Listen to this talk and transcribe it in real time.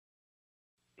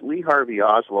Lee Harvey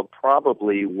Oswald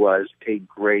probably was a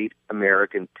great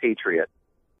American patriot.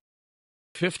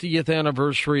 50th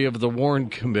anniversary of the Warren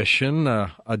Commission,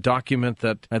 a document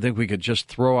that I think we could just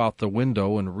throw out the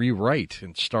window and rewrite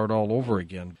and start all over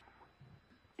again.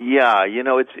 Yeah,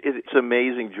 it's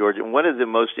amazing, George. And one of the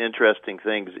most interesting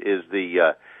things is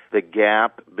the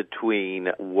gap between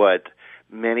what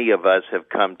many of us have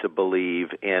come to believe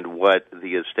and what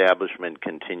the establishment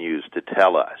continues to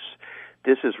tell us.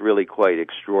 This is really quite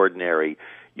extraordinary.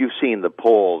 You've seen the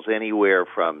polls, anywhere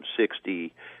from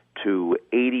 60 to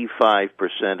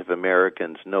 85% of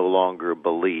Americans no longer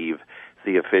believe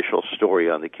the official story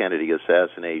on the Kennedy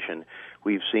assassination.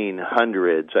 We've seen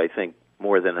hundreds, I think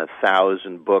more than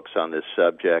 1,000 books on this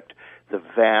subject. The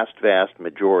vast, vast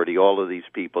majority, all of these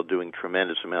people doing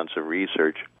tremendous amounts of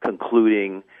research,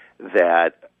 concluding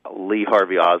that Lee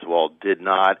Harvey Oswald did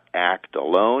not act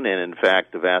alone, and in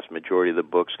fact, the vast majority of the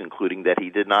books concluding that he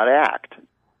did not act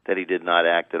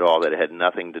at all, that it had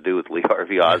nothing to do with Lee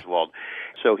Harvey Oswald.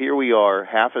 So here we are,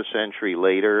 half a century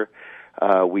later.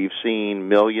 We've seen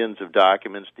millions of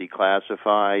documents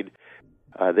declassified.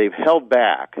 They've held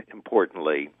back,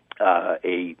 importantly,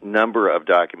 a number of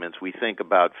documents. We think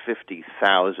about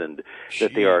 50,000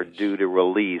 that they are due to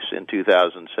release in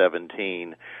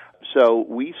 2017. So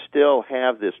we still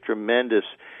have this tremendous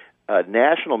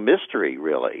national mystery,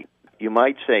 really. You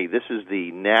might say this is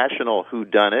the national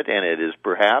whodunit, and it is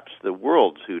perhaps the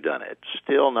world's whodunit,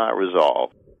 still not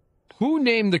resolved. Who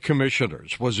named the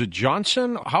commissioners? Was it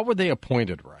Johnson? How were they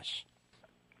appointed, Russ?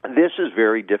 This is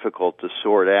very difficult to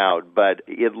sort out, but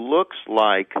it looks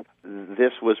like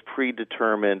this was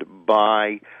predetermined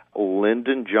by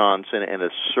Lyndon Johnson and a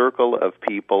circle of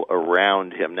people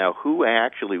around him. Now, who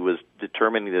actually was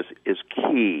determining this is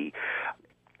key.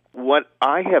 What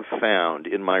I have found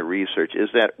in my research is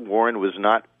that Warren was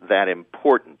not that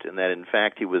important, and that, in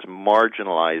fact, he was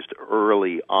marginalized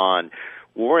early on.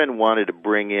 Warren wanted to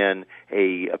bring in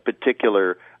a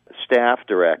particular staff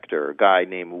director, a guy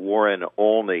named Warren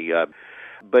Olney.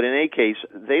 But in any case,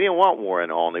 they didn't want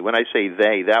Warren Olney. When I say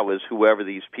they, that was whoever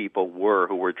these people were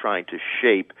who were trying to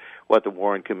shape what the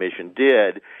Warren Commission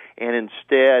did. And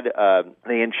instead,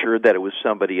 they ensured that it was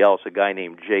somebody else, a guy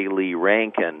named J. Lee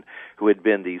Rankin, who had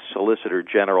been the Solicitor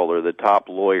General or the top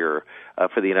lawyer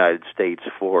for the United States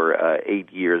for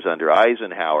 8 years under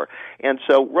Eisenhower. And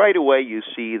so right away you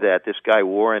see that this guy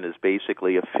Warren is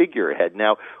basically a figurehead.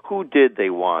 Now, who did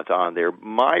they want on there?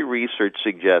 My research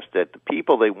suggests that the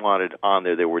people they wanted on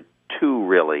there were two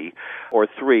really, or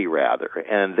three rather,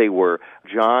 and they were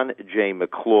John J.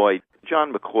 McCloy.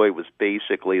 John McCloy was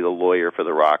basically the lawyer for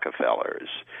the Rockefellers.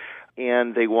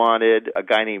 And they wanted a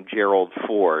guy named Gerald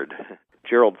Ford.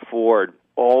 Gerald Ford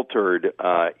altered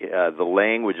the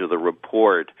language of the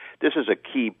report. This is a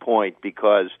key point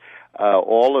because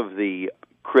all of the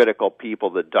critical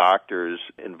people, the doctors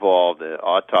involved, the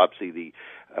autopsy,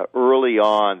 early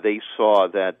on they saw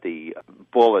that the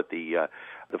bullet, the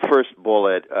first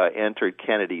bullet entered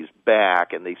Kennedy's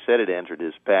back, and they said it entered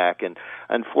his back. And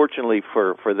unfortunately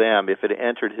for them, if it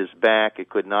entered his back, it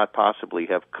could not possibly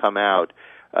have come out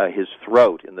his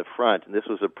throat in the front. And this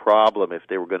was a problem if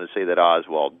they were going to say that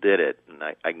Oswald did it. And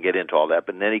I can get into all that.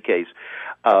 But in any case,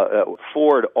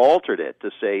 Ford altered it to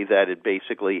say that it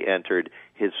basically entered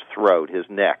his throat, his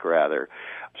neck, rather.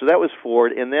 So that was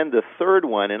Ford. And then the third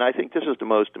one, and I think this is the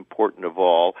most important of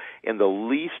all, and the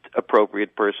least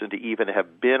appropriate person to even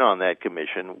have been on that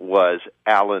commission was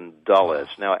Allen Dulles.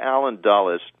 Now, Allen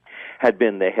Dulles had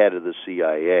been the head of the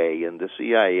CIA, and the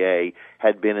CIA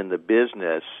had been in the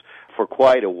business for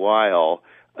quite a while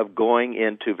of going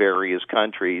into various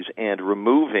countries and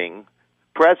removing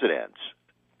presidents.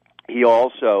 He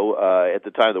also, at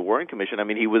the time of the Warren Commission,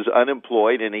 he was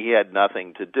unemployed and he had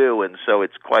nothing to do, and so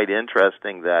it's quite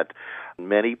interesting that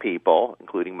many people,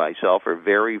 including myself, are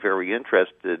very, very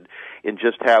interested in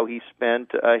just how he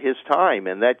spent his time,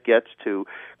 and that gets to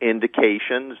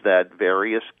indications that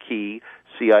various key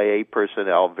CIA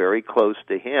personnel very close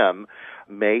to him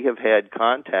may have had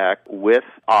contact with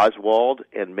Oswald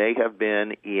and may have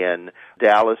been in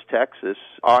Dallas, Texas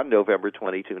on November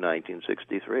 22,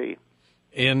 1963.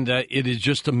 And it is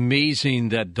just amazing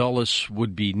that Dulles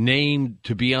would be named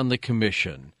to be on the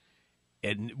commission,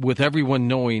 and with everyone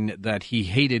knowing that he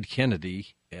hated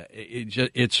Kennedy,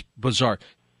 it's bizarre.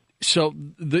 So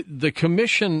the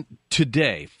commission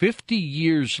today, 50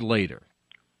 years later,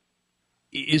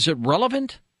 is it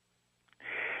relevant?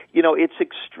 It's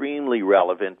extremely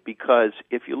relevant because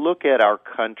if you look at our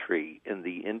country in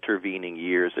the intervening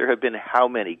years, there have been how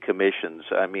many commissions?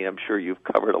 I'm sure you've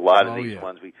covered a lot of these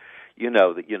ones. you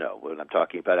know what I'm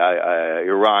talking about.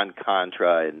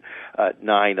 Iran-Contra and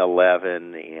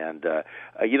 9/11, and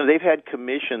they've had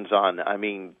commissions on,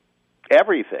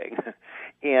 everything,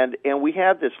 and we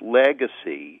have this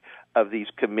legacy of these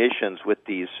commissions with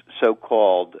these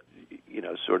so-called,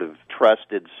 sort of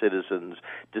trusted citizens,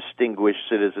 distinguished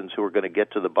citizens who are going to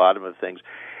get to the bottom of things.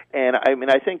 And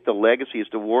I think the legacy is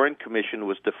the Warren Commission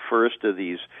was the first of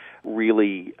these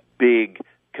really big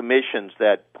commissions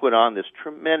that put on this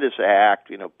tremendous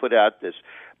act, put out this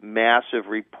massive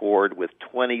report with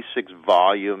 26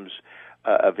 volumes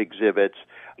of exhibits,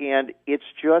 and it's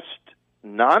just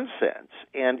nonsense.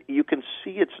 And you can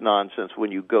see it's nonsense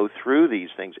when you go through these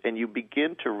things, and you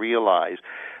begin to realize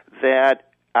that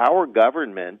our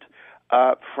government,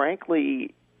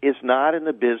 frankly, is not in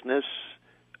the business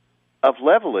of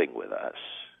leveling with us.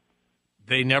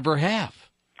 They never have.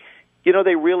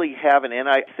 They really haven't, and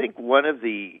I think one of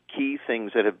the key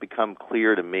things that have become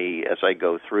clear to me as I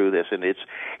go through this, and it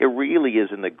really is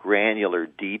in the granular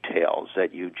details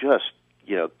that you just,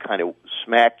 kind of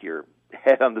smack your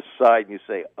head on the side and you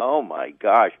say, oh my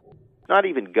gosh. It's not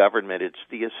even government, it's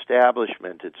the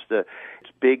establishment, it's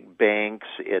big banks,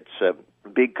 it's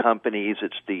big companies,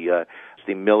 it's the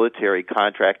military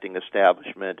contracting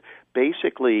establishment,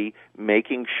 basically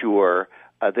making sure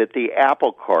that the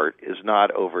apple cart is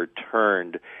not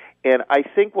overturned. And I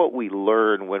think what we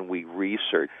learn when we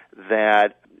research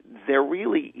that there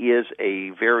really is a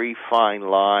very fine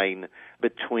line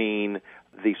between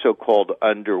the so-called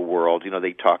underworld,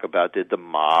 they talk about did the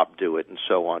mob do it and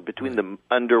so on, between the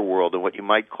underworld and what you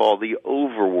might call the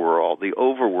overworld. The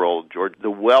overworld, George, the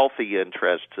wealthy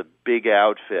interests, the big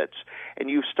outfits. And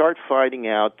you start finding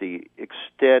out the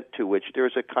extent to which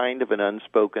there's a kind of an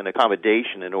unspoken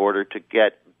accommodation in order to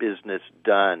get business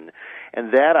done.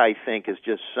 And that, I think, is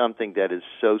just something that is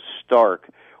so stark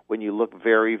when you look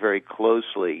very, very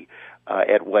closely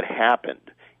at what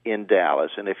happened in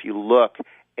Dallas. And if you look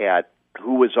at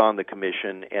who was on the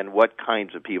commission and what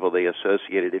kinds of people they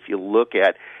associated, if you look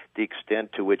at the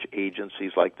extent to which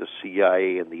agencies like the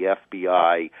CIA and the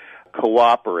FBI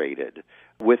cooperated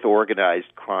with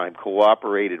organized crime,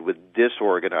 cooperated with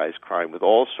disorganized crime, with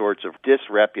all sorts of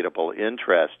disreputable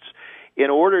interests in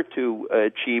order to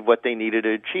achieve what they needed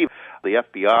to achieve. The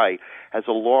FBI has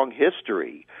a long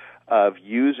history of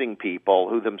using people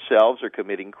who themselves are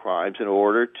committing crimes in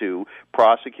order to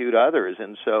prosecute others.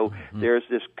 And so there's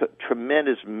this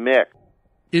tremendous mix.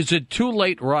 Is it too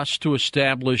late, Russ, to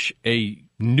establish a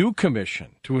new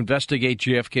commission to investigate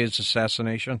JFK's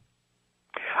assassination?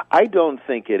 I don't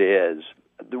think it is.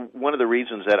 One of the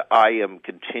reasons that I am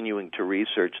continuing to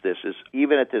research this is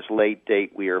even at this late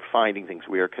date, we are finding things,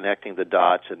 we are connecting the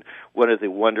dots, and one of the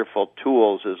wonderful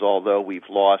tools is although we've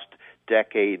lost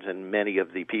decades and many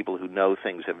of the people who know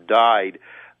things have died,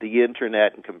 the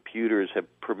Internet and computers have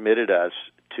permitted us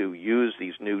to use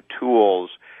these new tools,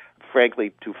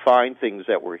 frankly, to find things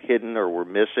that were hidden or were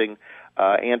missing,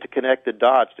 and to connect the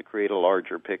dots to create a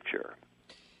larger picture.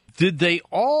 Did they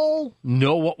all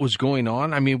know what was going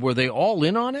on? Were they all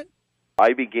in on it?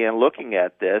 I began looking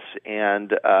at this,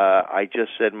 and I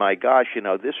just said, my gosh,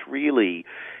 this really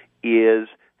is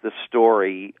the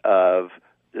story of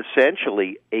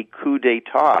essentially a coup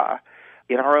d'etat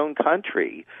in our own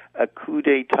country, a coup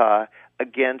d'etat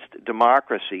against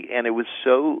democracy. And it was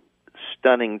so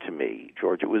stunning to me,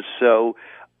 George. It was so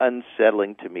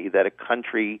unsettling to me that a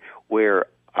country where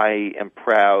I am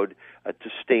proud to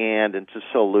stand and to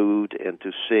salute and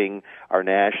to sing our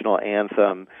national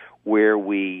anthem, where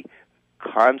we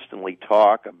constantly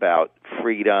talk about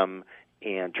freedom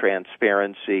and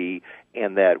transparency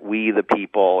and that we the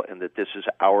people and that this is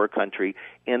our country,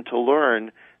 and to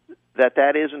learn that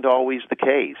that isn't always the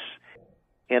case,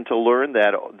 and to learn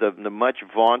that the much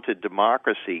vaunted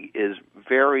democracy is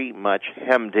very much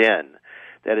hemmed in,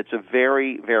 that it's a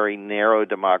very, very narrow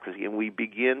democracy, and we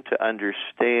begin to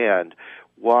understand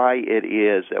why it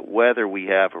is that whether we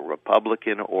have a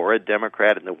Republican or a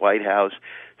Democrat in the White House,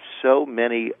 so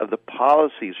many of the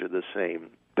policies are the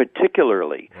same,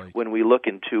 particularly when we look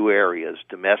in two areas.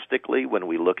 Domestically, when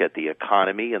we look at the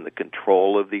economy and the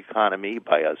control of the economy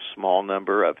by a small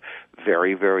number of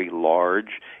very, very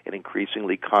large and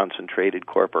increasingly concentrated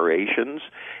corporations,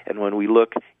 and when we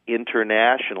look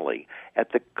internationally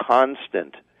at the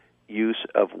constant use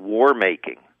of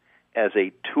war-making as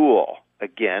a tool,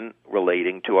 again,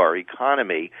 relating to our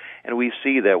economy, and we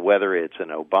see that whether it's an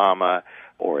Obama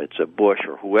or it's a Bush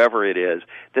or whoever it is,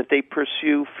 that they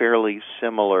pursue fairly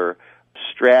similar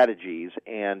strategies,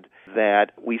 and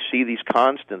that we see these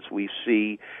constants. We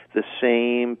see the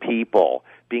same people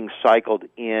being cycled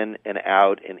in and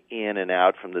out and in and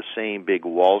out from the same big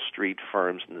Wall Street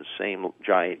firms and the same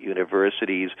giant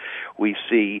universities. We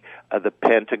see the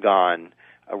Pentagon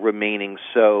remaining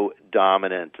so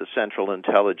dominant, the Central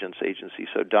Intelligence Agency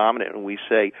so dominant, and we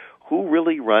say, who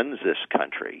really runs this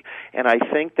country? And I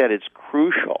think that it's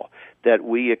crucial that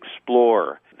we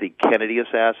explore the Kennedy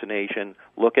assassination,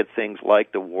 look at things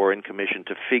like the Warren Commission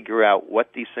to figure out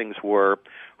what these things were,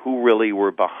 who really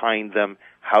were behind them,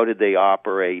 how did they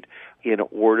operate, in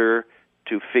order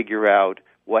to figure out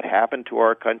what happened to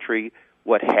our country,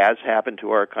 what has happened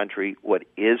to our country, what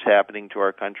is happening to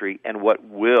our country, and what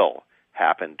will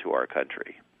happen to our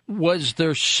country. Was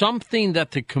there something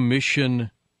that the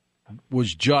commission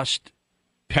was just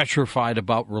petrified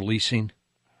about releasing?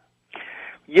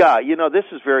 Yeah, this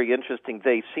is very interesting.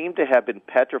 They seem to have been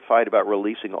petrified about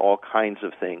releasing all kinds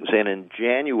of things. And in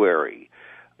January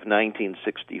of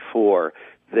 1964,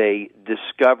 they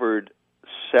discovered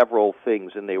several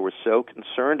things, and they were so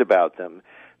concerned about them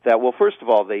that, well, first of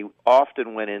all, they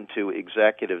often went into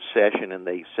executive session, and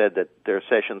they said that their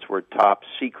sessions were top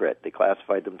secret. They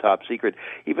classified them top secret,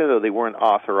 even though they weren't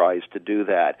authorized to do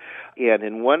that. And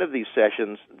in one of these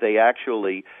sessions, they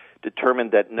actually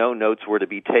determined that no notes were to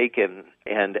be taken,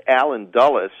 and Allen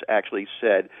Dulles actually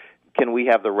said, can we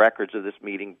have the records of this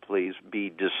meeting, please, be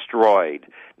destroyed?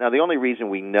 Now, the only reason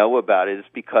we know about it is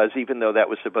because even though that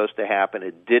was supposed to happen,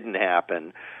 it didn't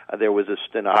happen. There was a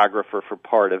stenographer for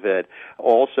part of it.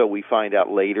 Also, we find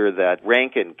out later that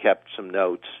Rankin kept some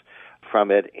notes from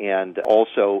it, and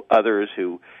also others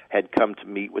who had come to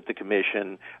meet with the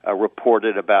commission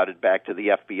reported about it back to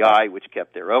the FBI, which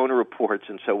kept their own reports,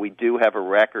 and so we do have a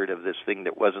record of this thing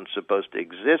that wasn't supposed to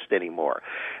exist anymore.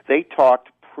 They talked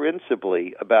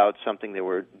principally about something they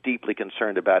were deeply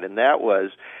concerned about, and that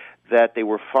was that they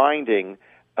were finding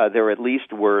there at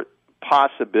least were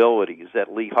possibilities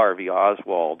that Lee Harvey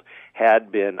Oswald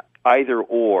had been either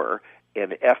or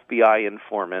an FBI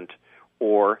informant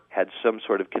or had some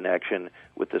sort of connection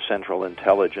with the Central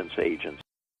Intelligence Agency.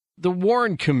 The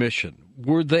Warren Commission,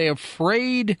 were they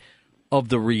afraid of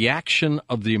the reaction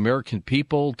of the American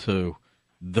people to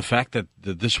the fact that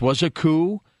this was a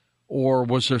coup, or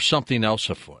was there something else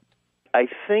afoot? I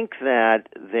think that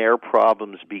their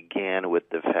problems began with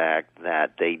the fact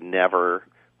that they never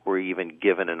were even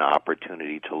given an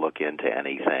opportunity to look into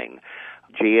anything.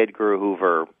 J. Edgar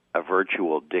Hoover, a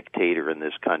virtual dictator in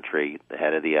this country, the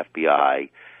head of the FBI,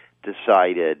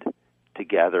 decided,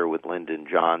 together with Lyndon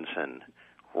Johnson,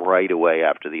 right away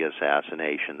after the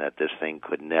assassination, that this thing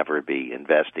could never be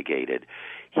investigated.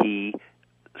 He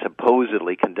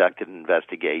supposedly conducted an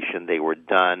investigation. They were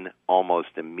done almost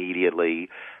immediately.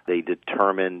 They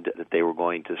determined that they were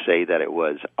going to say that it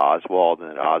was Oswald and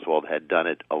that Oswald had done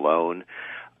it alone.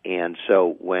 And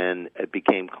so when it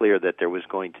became clear that there was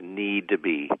going to need to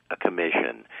be a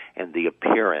commission and the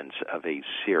appearance of a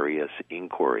serious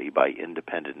inquiry by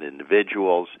independent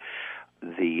individuals,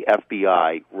 the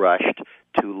FBI rushed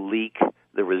to leak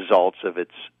the results of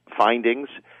its findings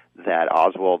that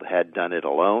Oswald had done it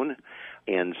alone.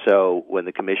 And so when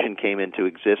the commission came into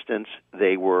existence,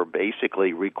 they were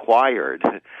basically required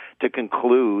to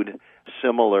conclude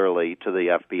similarly to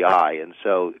the FBI. And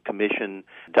so commission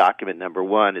document number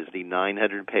one is the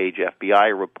 900-page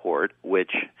FBI report,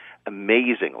 which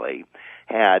amazingly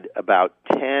had about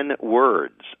 10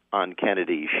 words on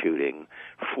Kennedy's shooting,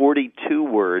 42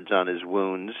 words on his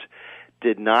wounds,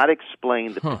 did not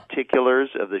explain the particulars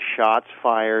of the shots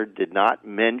fired, did not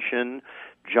mention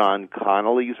John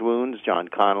Connally's wounds. John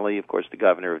Connally, of course, the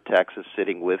governor of Texas,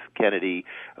 sitting with Kennedy,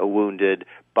 wounded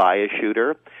by a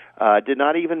shooter. Did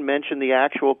not even mention the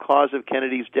actual cause of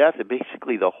Kennedy's death. And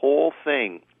basically, the whole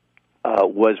thing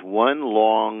was one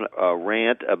long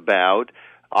rant about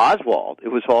Oswald. It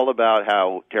was all about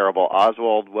how terrible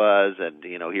Oswald was, and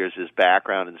here's his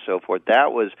background and so forth.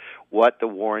 That was what the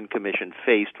Warren Commission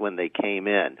faced when they came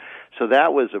in. So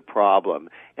that was a problem.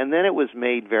 And then it was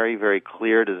made very, very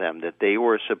clear to them that they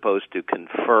were supposed to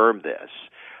confirm this.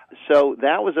 So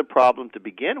that was a problem to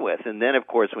begin with. And then, of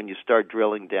course, when you start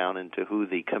drilling down into who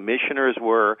the commissioners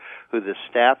were, who the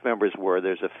staff members were,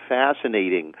 there's a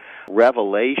fascinating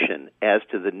revelation as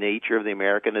to the nature of the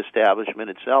American establishment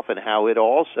itself and how it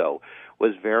also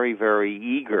was very, very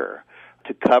eager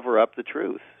to cover up the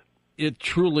truth. It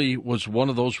truly was one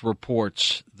of those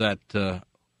reports that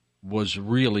was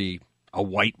really a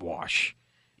whitewash.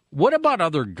 What about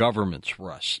other governments,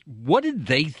 Russ? What did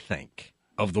they think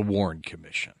of the Warren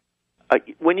Commission?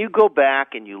 When you go back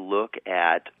and you look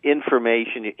at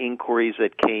information, inquiries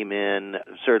that came in,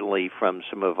 certainly from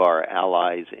some of our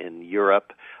allies in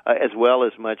Europe, as well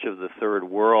as much of the Third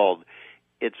World,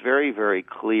 it's very, very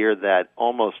clear that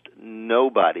almost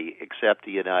nobody except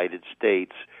the United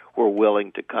States were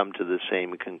willing to come to the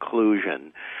same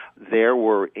conclusion. There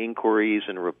were inquiries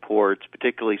and reports,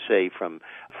 particularly, say, from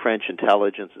French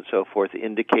intelligence and so forth,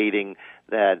 indicating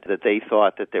that they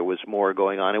thought that there was more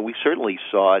going on, and we certainly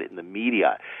saw it in the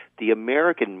media. The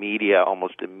American media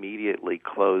almost immediately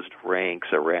closed ranks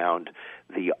around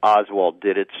the Oswald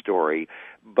Did It story,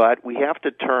 but we have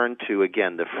to turn to,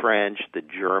 again, the French, the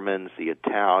Germans, the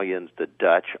Italians, the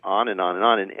Dutch, on and on and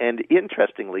on. And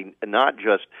interestingly, not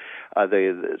just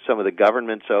some of the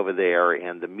governments over there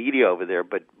and the media over there,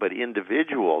 but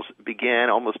individuals began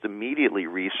almost immediately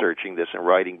researching this and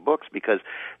writing books because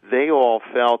they all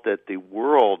felt that the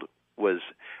world was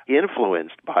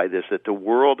influenced by this, that the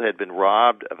world had been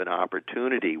robbed of an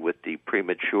opportunity with the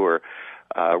premature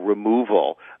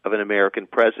removal of an American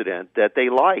president that they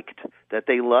liked, that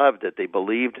they loved, that they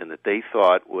believed in, that they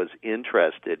thought was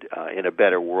interested in a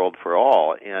better world for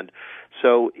all. And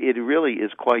so it really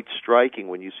is quite striking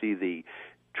when you see the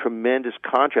tremendous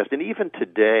contrast. And even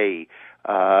today,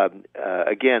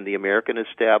 again, the American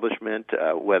establishment,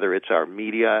 whether it's our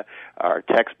media, our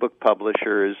textbook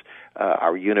publishers,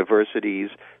 our universities,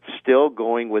 still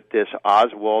going with this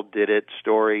Oswald Did It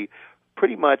story.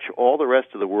 Pretty much all the rest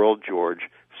of the world, George,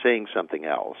 saying something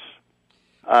else.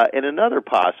 And another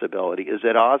possibility is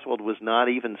that Oswald was not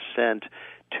even sent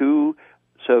to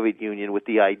Soviet Union with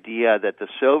the idea that the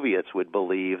Soviets would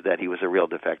believe that he was a real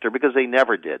defector, because they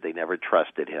never did. They never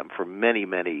trusted him for many,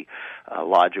 many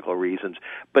logical reasons,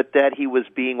 but that he was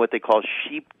being what they call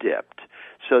sheep-dipped,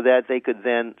 so that they could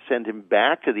then send him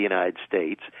back to the United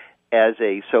States as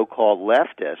a so-called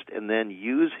leftist and then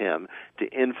use him to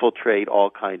infiltrate all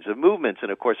kinds of movements. And,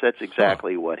 of course, that's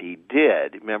exactly what he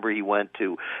did. Remember, he went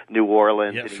to New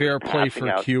Orleans. Yeah, fair play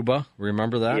for Cuba.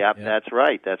 Remember that? Yep, yeah, that's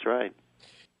right. That's right.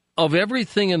 Of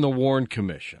everything in the Warren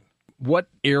Commission, what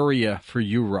area for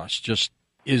you, Russ, just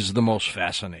is the most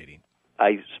fascinating?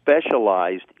 I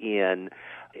specialized in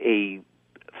a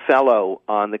fellow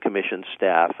on the commission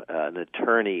staff, an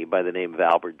attorney by the name of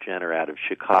Albert Jenner out of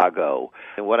Chicago.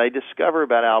 And what I discover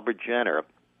about Albert Jenner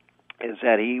is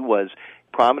that he was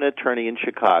a prominent attorney in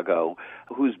Chicago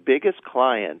whose biggest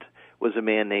client was a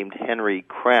man named Henry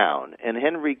Crown. And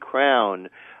Henry Crown,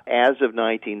 as of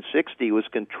 1960, was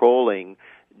controlling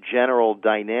General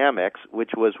Dynamics,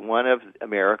 which was one of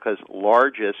America's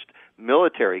largest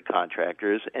military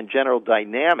contractors, and General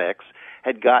Dynamics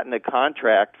had gotten a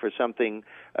contract for something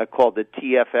called the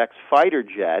TFX fighter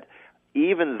jet,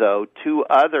 even though two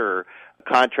other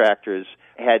contractors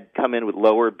had come in with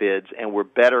lower bids and were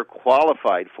better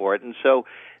qualified for it. And so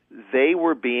they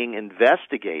were being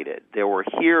investigated. There were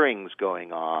hearings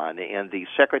going on, and the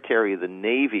Secretary of the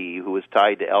Navy, who was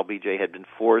tied to LBJ, had been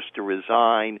forced to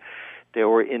resign. There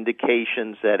were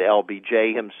indications that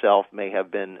LBJ himself may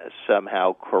have been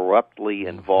somehow corruptly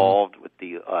involved with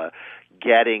the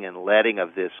getting and letting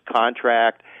of this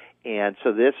contract. And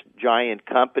so this giant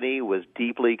company was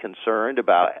deeply concerned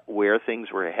about where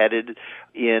things were headed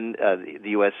in the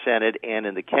U.S. Senate and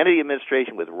in the Kennedy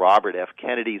administration, with Robert F.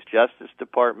 Kennedy's Justice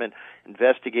Department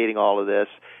investigating all of this.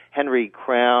 Henry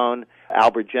Crown,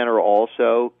 Albert Jenner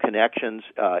also connections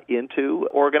into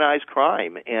organized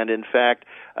crime. And in fact,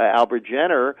 Albert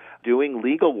Jenner doing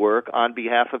legal work on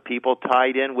behalf of people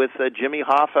tied in with Jimmy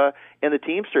Hoffa and the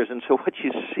Teamsters. And so what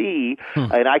you see,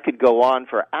 and I could go on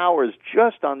for hours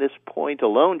just on this point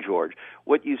alone, George,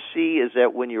 what you see is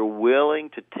that when you're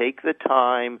willing to take the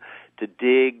time to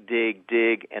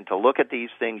dig, and to look at these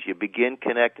things, you begin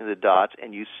connecting the dots,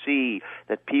 and you see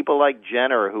that people like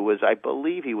Jenner, who was, I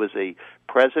believe he was a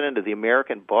president of the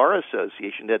American Bar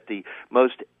Association, that the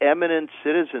most eminent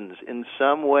citizens in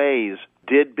some ways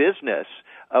did business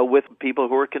with people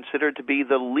who were considered to be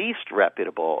the least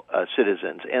reputable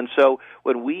citizens. And so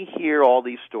when we hear all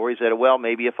these stories that, well,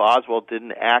 maybe if Oswald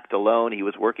didn't act alone, he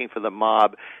was working for the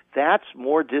mob, that's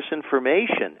more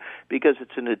disinformation, because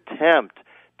it's an attempt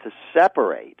to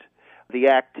separate the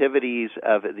activities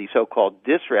of the so-called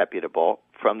disreputable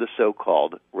from the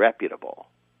so-called reputable.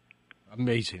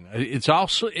 Amazing. It's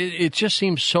also, it just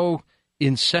seems so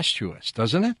incestuous,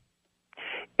 doesn't it?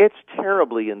 It's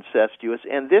terribly incestuous,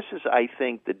 and this is, I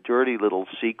think, the dirty little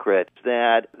secret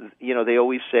that, you know, they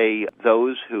always say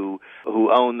those who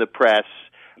own the press,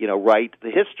 you know, write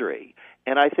the history.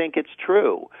 And I think it's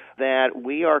true that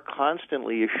we are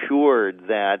constantly assured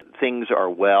that things are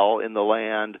well in the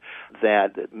land,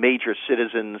 that major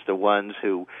citizens, the ones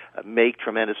who make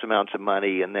tremendous amounts of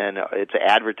money, and then it's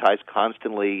advertised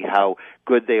constantly how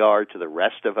good they are to the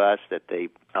rest of us, that they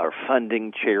are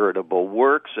funding charitable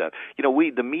works.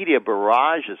 The media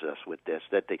barrages us with this,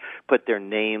 that they put their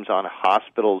names on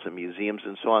hospitals and museums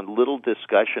and so on. Little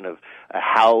discussion of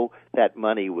how that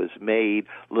money was made,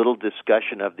 little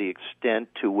discussion of the extent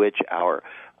to which our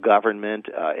government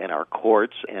and our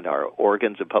courts and our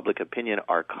organs of public opinion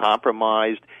are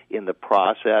compromised in the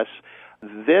process.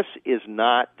 This is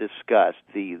not discussed.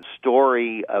 The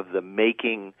story of the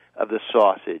making of the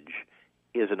sausage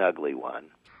is an ugly one.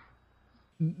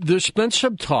 There's been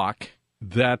some talk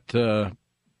that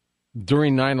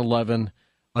during 9/11,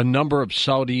 a number of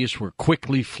Saudis were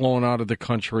quickly flown out of the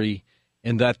country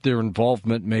and that their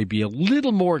involvement may be a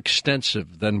little more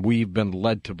extensive than we've been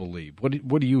led to believe.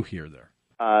 What do you hear there?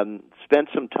 Spent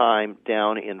some time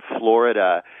down in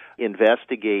Florida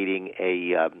investigating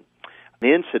an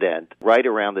incident right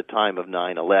around the time of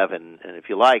 9/11, and if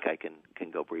you like, I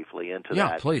can go briefly into that.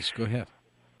 Yeah, please, go ahead.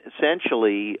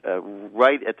 Essentially,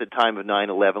 right at the time of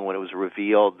 9/11, when it was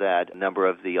revealed that a number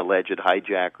of the alleged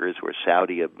hijackers were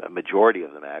Saudi, a majority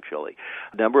of them actually,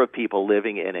 a number of people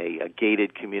living in a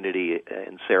gated community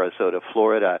in Sarasota,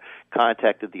 Florida,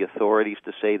 contacted the authorities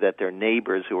to say that their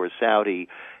neighbors who were Saudi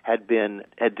had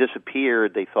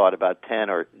disappeared, they thought, about 10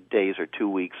 days or 2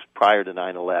 weeks prior to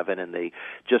 9/11, and they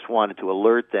just wanted to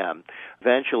alert them.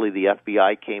 Eventually, the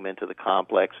FBI came into the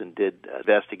complex and did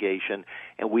investigation,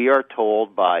 and we are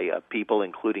told by people,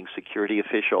 including security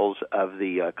officials of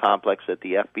the complex, that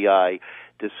the FBI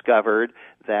discovered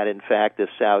that, in fact, the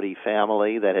Saudi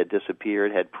family that had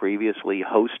disappeared had previously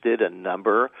hosted a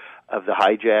number of the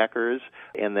hijackers,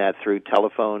 and that through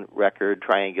telephone record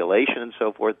triangulation and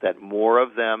so forth, that more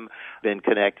of them been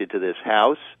connected to this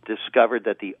house, discovered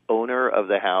that the owner of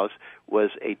the house was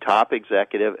a top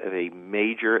executive of a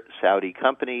major Saudi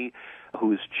company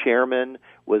whose chairman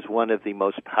was one of the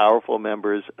most powerful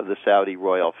members of the Saudi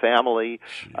royal family,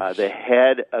 the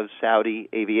head of Saudi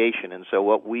aviation. And so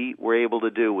what we were able to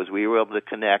do was we were able to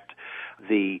connect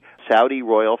the Saudi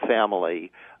royal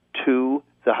family to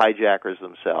the hijackers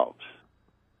themselves.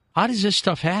 How does this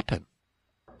stuff happen?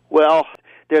 Well,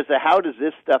 there's a how does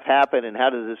this stuff happen and how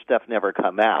does this stuff never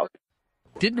come out?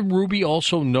 Didn't Ruby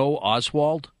also know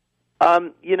Oswald?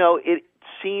 It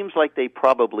seems like they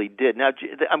probably did. Now,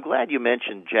 I'm glad you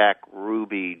mentioned Jack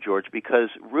Ruby, George, because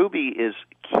Ruby is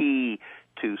key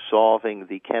to solving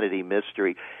the Kennedy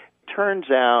mystery.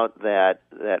 Turns out that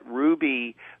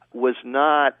Ruby was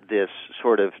not this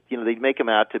sort of, they'd make him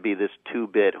out to be this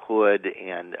two-bit hood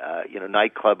and,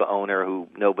 nightclub owner who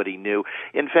nobody knew.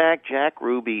 In fact, Jack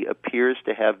Ruby appears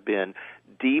to have been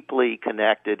deeply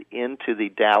connected into the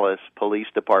Dallas Police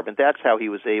Department. That's how he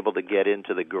was able to get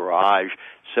into the garage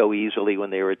so easily when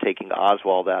they were taking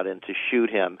Oswald out and to shoot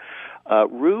him.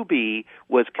 Ruby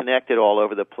was connected all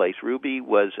over the place. Ruby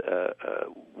was,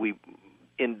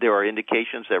 there are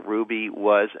indications that Ruby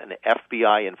was an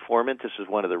FBI informant. This is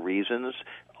one of the reasons,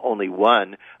 only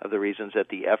one of the reasons, that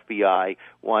the FBI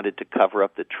wanted to cover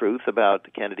up the truth about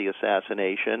the Kennedy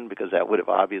assassination, because that would have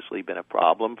obviously been a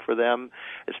problem for them,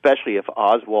 especially if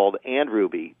Oswald and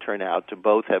Ruby turn out to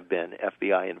both have been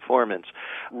FBI informants.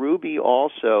 Ruby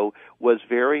also was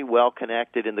very well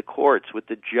connected in the courts with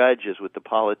the judges, with the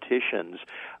politicians.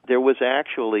 There was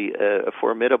actually a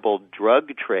formidable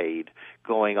drug trade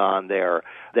going on there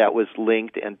that was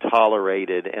linked and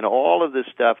tolerated, and all of this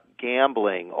stuff,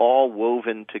 gambling, all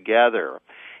woven together.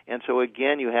 And so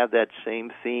again, you have that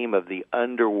same theme of the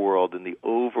underworld and the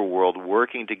overworld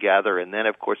working together, and then,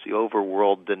 of course, the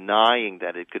overworld denying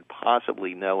that it could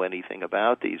possibly know anything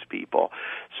about these people.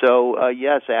 So,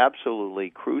 yes, absolutely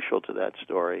crucial to that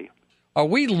story. Are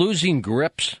we losing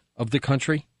grips of the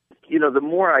country? The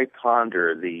more I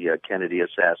ponder the Kennedy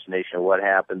assassination, what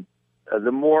happened,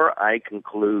 the more I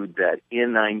conclude that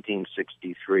in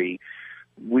 1963,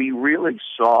 we really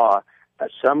saw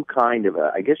some kind of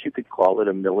I guess you could call it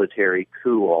a military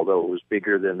coup, although it was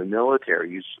bigger than the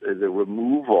military, the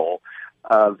removal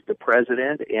of the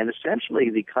president and essentially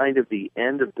the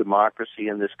end of democracy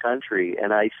in this country.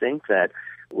 And I think that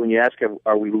when you ask,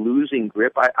 are we losing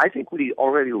grip, I think we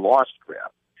already lost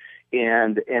grip.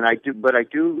 And I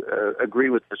do agree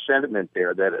with the sentiment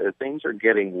there that things are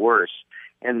getting worse.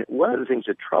 And one of the things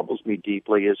that troubles me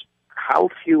deeply is how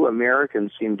few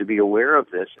Americans seem to be aware of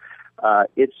this.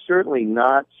 It's certainly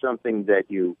not something that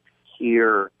you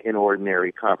hear in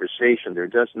ordinary conversation. There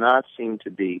does not seem to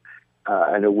be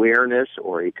an awareness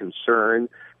or a concern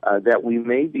that we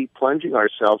may be plunging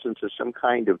ourselves into some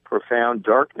kind of profound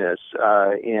darkness,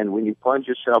 and when you plunge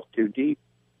yourself too deep,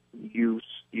 you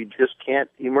just can't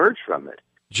emerge from it.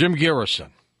 Jim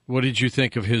Garrison, what did you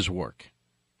think of his work?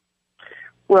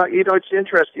 Well, it's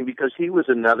interesting because he was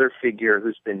another figure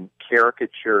who's been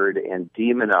caricatured and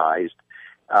demonized.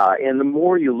 And the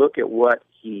more you look at what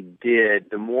he did,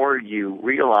 the more you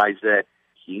realize that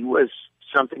he was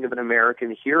something of an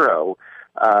American hero,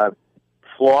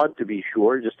 flawed to be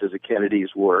sure, just as the Kennedys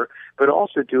were, but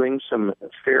also doing some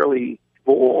fairly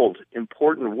bold,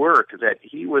 important work that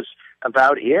he was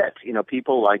about it.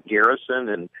 People like Garrison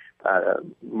and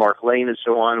Mark Lane and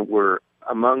so on were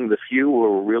among the few who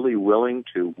were really willing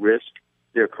to risk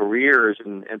their careers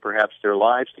and perhaps their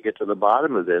lives to get to the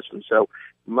bottom of this. And so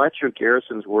much of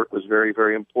Garrison's work was very,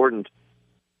 very important.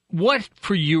 What,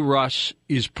 for you, Russ,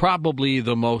 is probably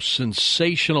the most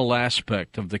sensational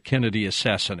aspect of the Kennedy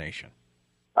assassination?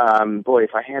 Boy,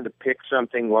 if I had to pick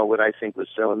something, what would I think was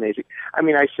so amazing? I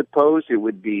mean, I suppose it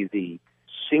would be the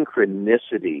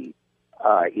synchronicity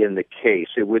in the case.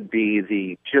 It would be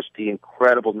the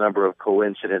incredible number of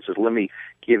coincidences. Let me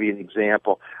give you an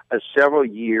example. Several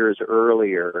years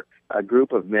earlier, a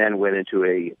group of men went into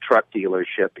a truck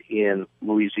dealership in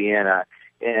Louisiana,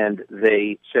 and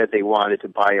they said they wanted to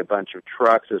buy a bunch of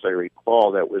trucks. As I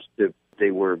recall,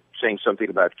 they were saying something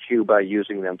about Cuba,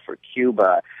 using them for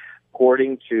Cuba.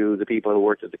 According to the people who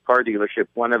worked at the car dealership,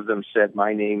 one of them said,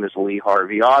 "My name is Lee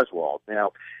Harvey Oswald."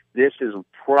 Now, this is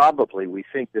probably, we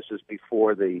think this is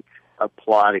before the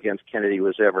plot against Kennedy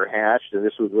was ever hatched, and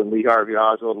this was when Lee Harvey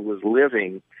Oswald was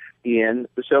living in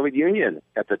the Soviet Union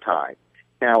at the time.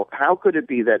 Now, how could it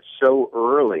be that so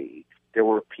early there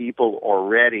were people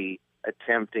already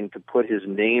attempting to put his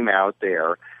name out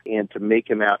there and to make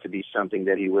him out to be something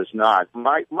that he was not?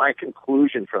 My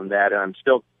conclusion from that, and I'm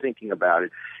still thinking about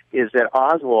it, is that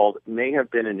Oswald may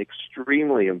have been an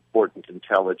extremely important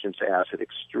intelligence asset,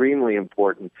 extremely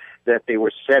important, that they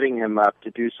were setting him up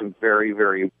to do some very,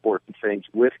 very important things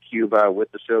with Cuba, with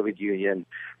the Soviet Union,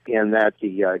 and that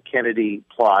the Kennedy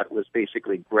plot was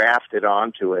basically grafted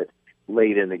onto it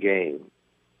late in the game.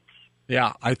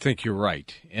 Yeah, I think you're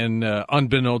right. And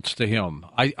unbeknownst to him,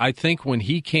 I think when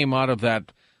he came out of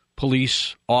that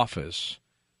police office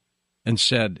and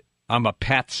said, "I'm a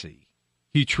patsy,"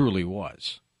 he truly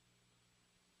was.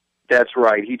 That's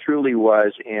right. He truly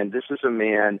was. And this is a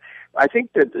man, I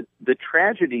think that the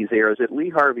tragedy there is that Lee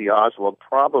Harvey Oswald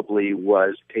probably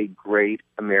was a great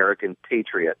American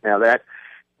patriot. Now, that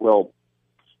will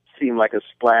seem like a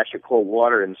splash of cold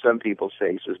water in some people's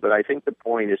faces, but I think the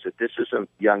point is that this is a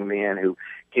young man who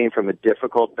came from a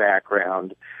difficult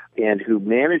background and who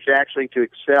managed actually to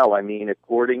excel. I mean,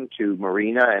 according to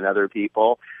Marina and other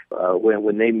people,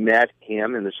 when they met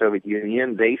him in the Soviet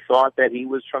Union, they thought that he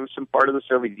was from some part of the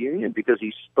Soviet Union because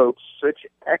he spoke such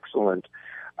excellent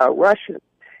Russian.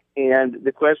 And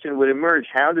the question would emerge,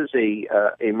 how does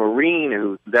a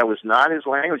Marine that was not his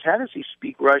language, how does he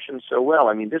speak Russian so well?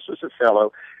 I mean, this was a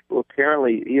fellow who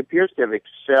he appears to have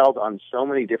excelled on so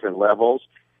many different levels.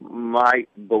 My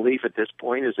belief at this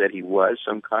point is that he was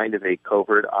some kind of a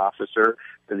covert officer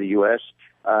for the U.S.,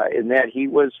 in that he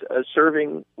was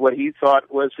serving what he thought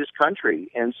was his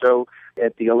country. And so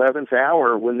at the 11th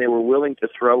hour, when they were willing to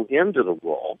throw him to the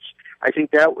wolves, I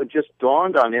think that would just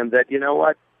dawned on him that, you know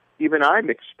what, even I'm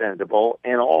expendable,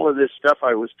 and all of this stuff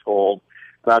I was told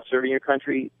about serving your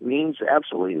country means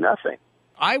absolutely nothing.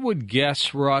 I would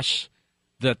guess, Russ,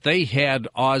 that they had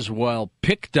Oswald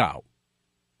picked out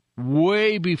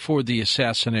way before the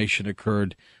assassination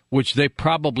occurred, which they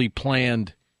probably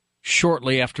planned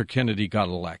shortly after Kennedy got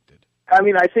elected. I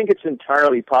mean, I think it's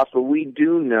entirely possible. We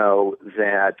do know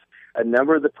that a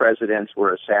number of the presidents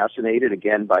were assassinated,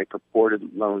 again, by purported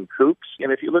lone kooks.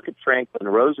 And if you look at Franklin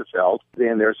Roosevelt,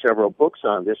 and there are several books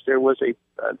on this, there was a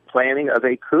planning of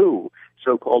a coup,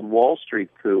 so-called Wall Street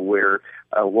coup, where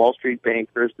Wall Street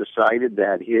bankers decided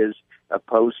that his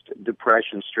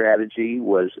post-Depression strategy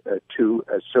was too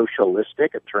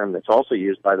socialistic, a term that's also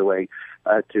used, by the way,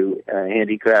 to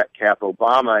handicap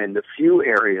Obama in the few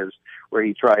areas where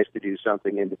he tries to do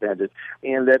something independent,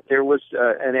 and that there was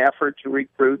an effort to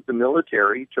recruit the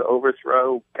military to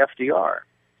overthrow FDR.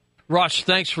 Russ,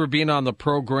 thanks for being on the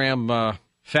program.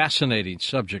 Fascinating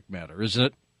subject matter, isn't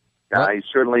it? I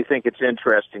certainly think it's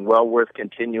interesting, well worth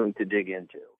continuing to dig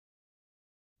into.